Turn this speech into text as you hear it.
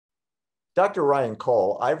Dr. Ryan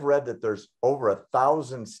Cole, I've read that there's over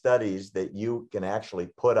 1,000 studies that you can actually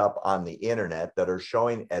put up on the internet that are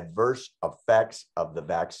showing adverse effects of the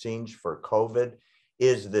vaccines for COVID.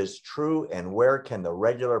 Is this true? And where can the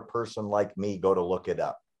regular person like me go to look it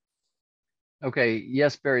up? Okay,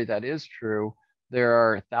 yes, Barry, that is true. There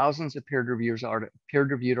are thousands of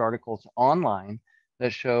peer-reviewed articles online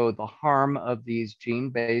that show the harm of these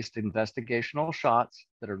gene-based investigational shots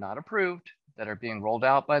that are not approved, that are being rolled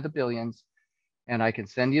out by the billions. And I can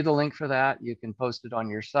send you the link for that. You can post it on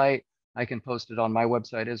your site. I can post it on my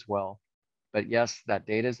website as well. But yes, that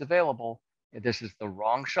data is available. This is the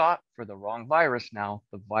wrong shot for the wrong virus now.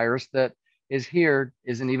 The virus that is here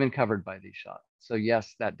isn't even covered by these shots. So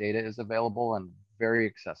yes, that data is available and very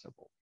accessible.